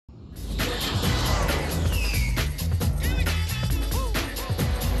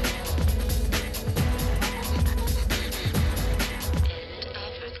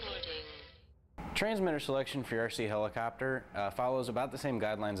transmitter selection for your RC helicopter follows about the same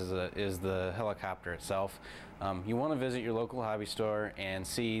guidelines as the helicopter itself. You want to visit your local hobby store and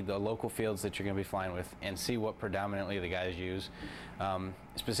see the local fields that you're going to be flying with and see what predominantly the guys use.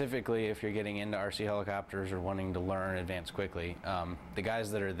 Specifically, if you're getting into RC helicopters or wanting to learn advanced quickly, the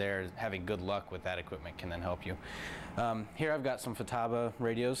guys that are there having good luck with that equipment can then help you. Here I've got some Futaba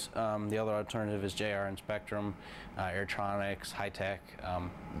radios. The other alternative is JR and Spectrum, Airtronics, High-Tech.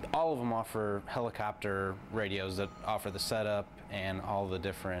 All of them offer helicopter radios that offer the setup and all the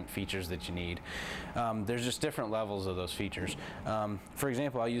different features that you need. There's just different levels of those features. For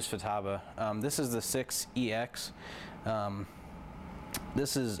example, I'll use Futaba. This is the 6EX.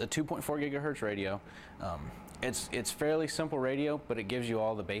 This is a 2.4 gigahertz radio. It's fairly simple radio, but it gives you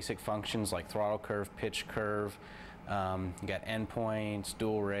all the basic functions like throttle curve, pitch curve. You got endpoints,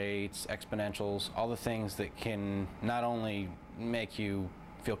 dual rates, exponentials, all the things that can not only make you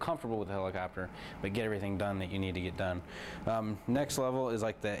feel comfortable with the helicopter, but get everything done that you need to get done. Next level is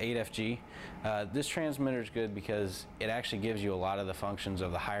like the 8FG. This transmitter is good because it actually gives you a lot of the functions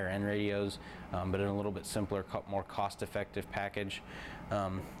of the higher end radios, but in a little bit simpler, more cost-effective package.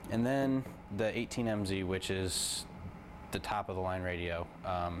 And then the 18MZ, which is the top of the line radio.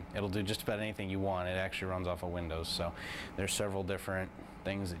 It'll do just about anything you want. It actually runs off of Windows, so there's several different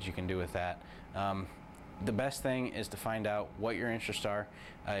things that you can do with that. The best thing is to find out what your interests are.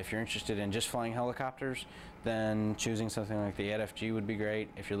 If you're interested in just flying helicopters, then choosing something like the 8FG would be great.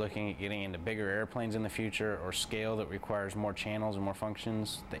 If you're looking at getting into bigger airplanes in the future or scale that requires more channels and more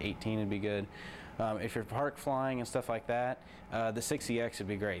functions, the 18 would be good. If you're park flying and stuff like that, the 6EX would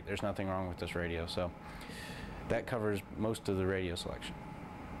be great. There's nothing wrong with this radio, so that covers most of the radio selection.